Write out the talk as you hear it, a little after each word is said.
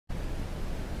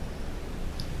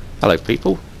Hello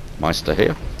people, Meister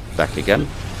here, back again.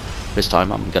 This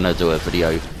time I'm going to do a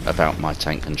video about my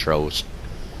tank controls,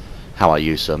 how I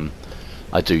use them.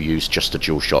 I do use just a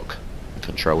Dualshock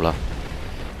controller,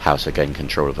 how to gain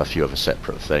control of a few other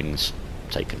separate things,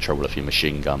 take control of your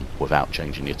machine gun without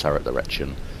changing your turret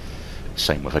direction,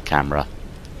 same with a camera,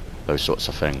 those sorts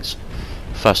of things.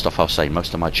 First off, I'll say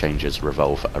most of my changes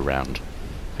revolve around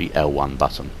the L1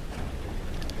 button.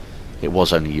 It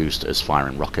was only used as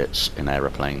firing rockets in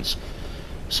aeroplanes,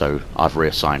 so I've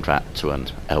reassigned that to an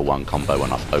L1 combo,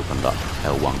 and I've opened up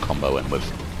L1 comboing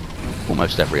with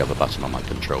almost every other button on my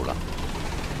controller.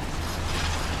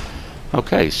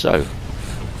 Okay, so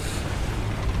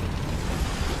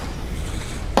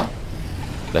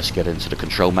let's get into the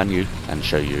control menu and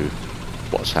show you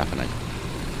what's happening.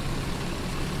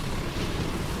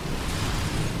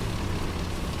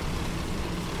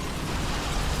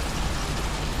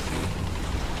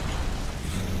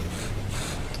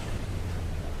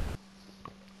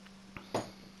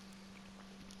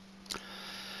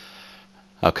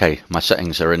 Okay, my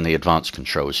settings are in the advanced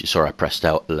controls. You saw I pressed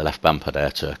out the left bumper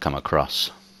there to come across.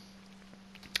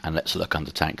 And let's look under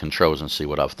tank controls and see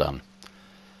what I've done.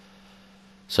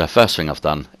 So first thing I've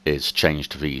done is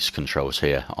changed these controls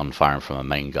here on firing from the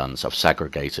main guns. I've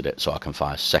segregated it so I can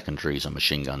fire secondaries and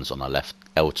machine guns on the left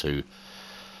L2,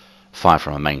 fire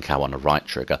from a main cow on the right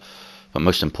trigger. But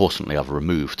most importantly, I've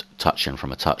removed touching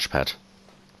from a touchpad.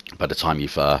 By the time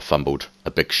you've fumbled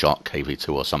a big shot,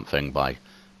 KV2 or something, by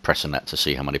pressing that to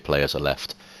see how many players are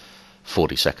left,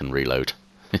 40-second reload,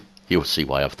 you'll see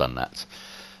why I've done that.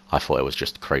 I thought it was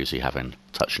just crazy having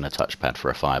touching a touchpad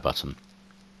for a fire button.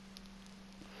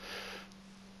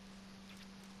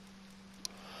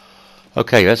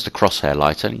 Okay, there's the crosshair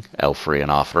lighting, L3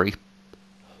 and R3.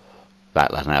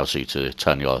 That allows you to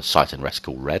turn your sight and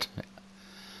reticle red.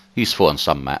 Useful on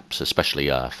some maps, especially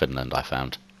Finland, I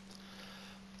found.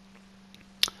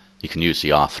 You can use the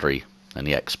R3 and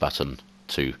the X button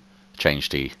to change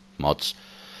the mods.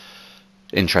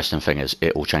 Interesting thing is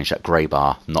it will change that grey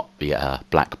bar, not the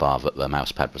black bar that the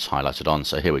mousepad was highlighted on.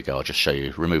 So here we go, I'll just show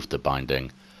you. Remove the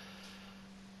binding,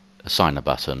 assign the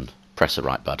button, press the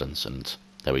right buttons, and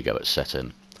there we go, it's set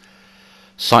in.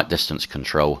 Sight distance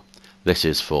control, this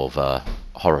is for the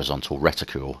horizontal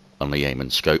reticule on the aim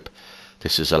and scope.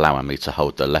 This is allowing me to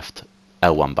hold the left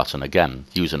L1 button again,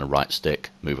 using the right stick,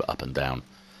 move it up and down.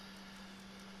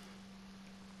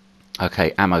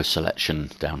 Okay, ammo selection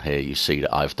down here, you see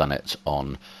that I've done it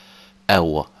on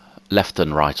L left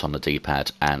and right on the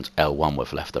D-pad and L1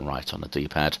 with left and right on the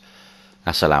D-pad.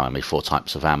 That's allowing me 4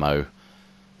 types of ammo.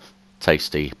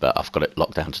 Tasty, but I've got it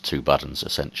locked down to 2 buttons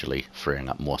essentially, freeing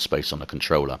up more space on the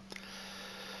controller.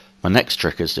 My next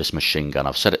trick is this machine gun.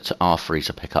 I've set it to R3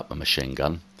 to pick up the machine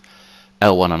gun,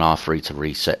 L1 and R3 to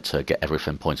reset to get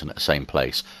everything pointing at the same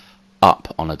place.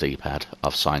 Up on a D-pad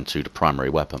I've signed to the primary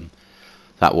weapon.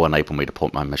 That will enable me to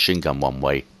point my machine gun one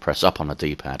way, press up on a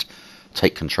D-pad,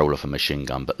 take control of a machine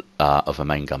gun, but of a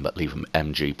main gun, but leave an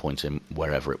MG pointing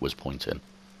wherever it was pointing.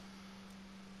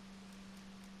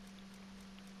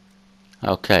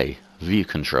 Okay, view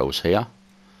controls here.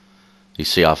 You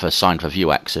see I've assigned the view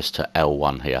axis to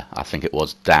L1 here. I think it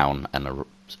was down and the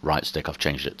right stick. I've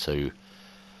changed it to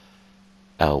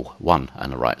L1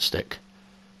 and the right stick.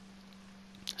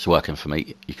 It's working for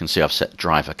me. You can see I've set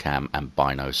driver cam and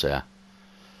binos there.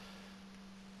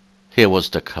 Here was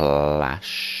the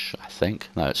clash, I think.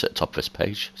 No, it's at the top of this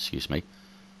page, excuse me.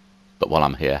 But while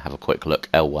I'm here, have a quick look.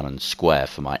 L1 and square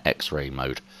for my X-ray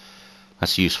mode.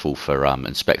 That's useful for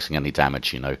inspecting any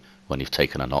damage, you know, when you've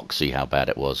taken a knock, see how bad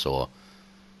it was, or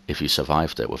if you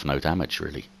survived it with no damage,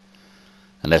 really.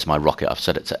 And there's my rocket. I've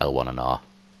set it to L1 and R,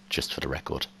 just for the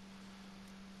record.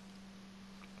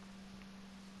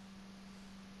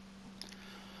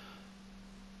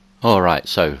 Alright,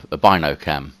 so a bino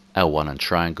cam. L1 and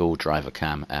triangle, driver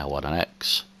cam, L1 and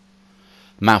X.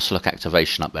 Mouse look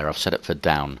activation up there, I've set it for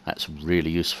down. That's really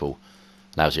useful.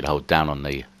 Allows you to hold down on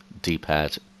the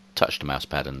D-pad, touch the mouse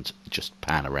pad and just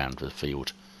pan around the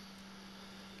field.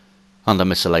 Under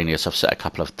miscellaneous I've set a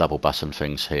couple of double button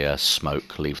things here.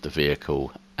 Smoke, leave the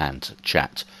vehicle, and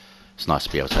chat. It's nice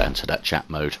to be able to enter that chat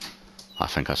mode. I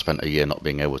think I spent a year not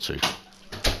being able to.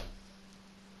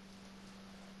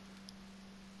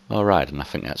 Alright, and I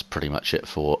think that's pretty much it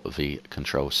for the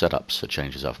control setups, the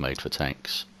changes I've made for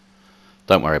tanks.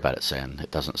 Don't worry about it saying it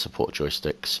doesn't support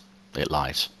joysticks, it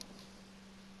lies.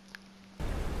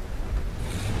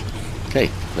 Okay,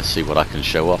 let's see what I can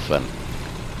show off then.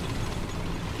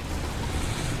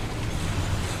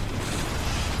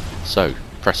 So,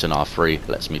 pressing R3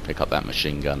 lets me pick up that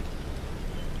machine gun.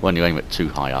 When you aim it too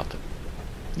high up,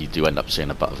 you do end up seeing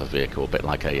a butt of a vehicle, a bit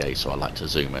like AA, so I like to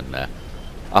zoom in there.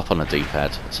 Up on the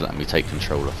D-pad to let me take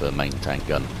control of the main tank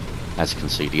gun. As you can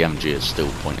see, the MG is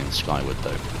still pointing skyward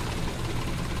though.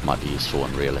 Might be useful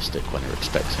and realistic when you're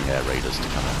expecting air raiders to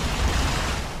come in.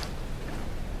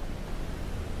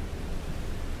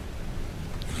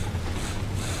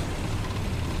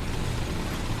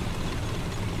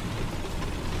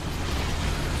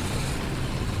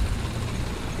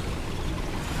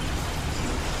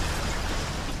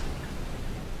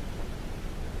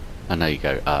 And there you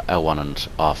go, L1 and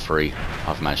R3,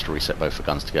 I've managed to reset both the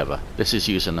guns together. This is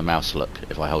using the mouse look.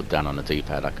 If I hold down on the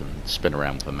D-pad I can spin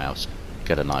around with the mouse,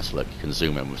 get a nice look. You can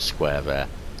zoom in with square there,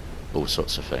 all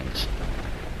sorts of things.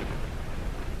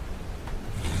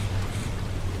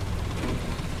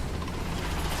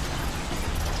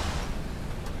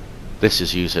 This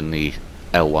is using the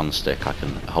L1 stick. I can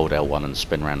hold L1 and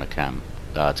spin around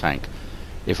the tank.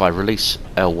 If I release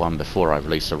L1 before I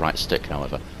release the right stick,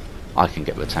 however, I can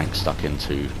get the tank stuck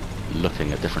into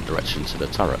looking a different direction to the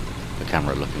turret, the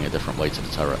camera looking a different way to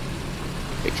the turret.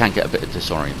 It can get a bit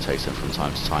disorientating from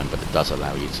time to time, but it does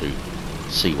allow you to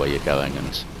see where you're going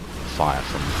and fire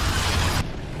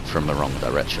from the wrong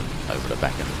direction over the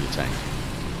back end of your tank.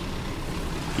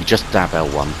 You just dab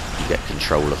L1, you get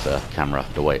control of the camera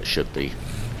the way it should be.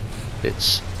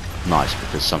 It's nice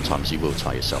because sometimes you will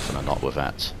tie yourself in a knot with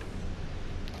that.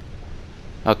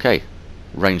 Okay,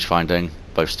 range finding.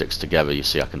 Both sticks together, you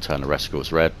see I can turn the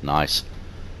reticles red, nice.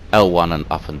 L1 and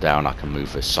up and down I can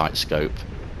move this sight scope,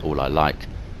 all I like.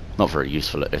 Not very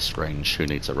useful at this range, who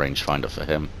needs a rangefinder for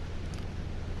him?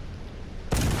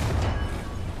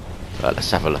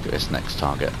 Let's have a look at this next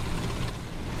target.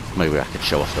 Maybe I could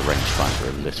show off the rangefinder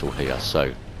a little here,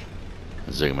 so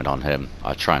zoom in on him.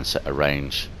 I try and set a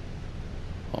range,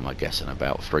 what am I guessing,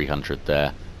 about 300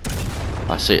 there.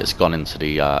 I see it's gone into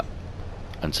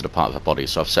the part of the body,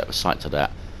 so I've set the sight to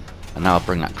that, and now I'll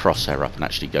bring that crosshair up and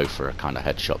actually go for a kind of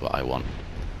headshot that I want.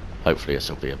 Hopefully this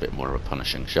will be a bit more of a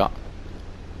punishing shot.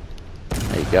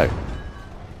 There you go.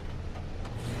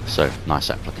 So, nice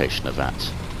application of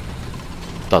that.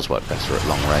 Does work better at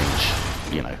long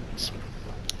range, you know, it's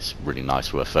really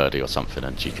nice with a 30 or something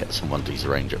and you get some 1D's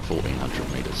range at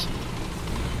 1400 metres.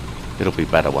 It'll be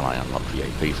better when I unlock the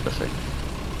AP for the thing.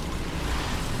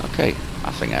 Okay,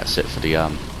 I think that's it for the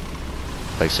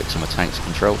basics of my tank's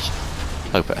controls.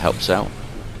 Hope it helps out.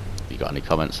 If you got any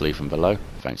comments, leave them below.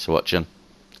 Thanks for watching.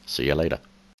 See you later.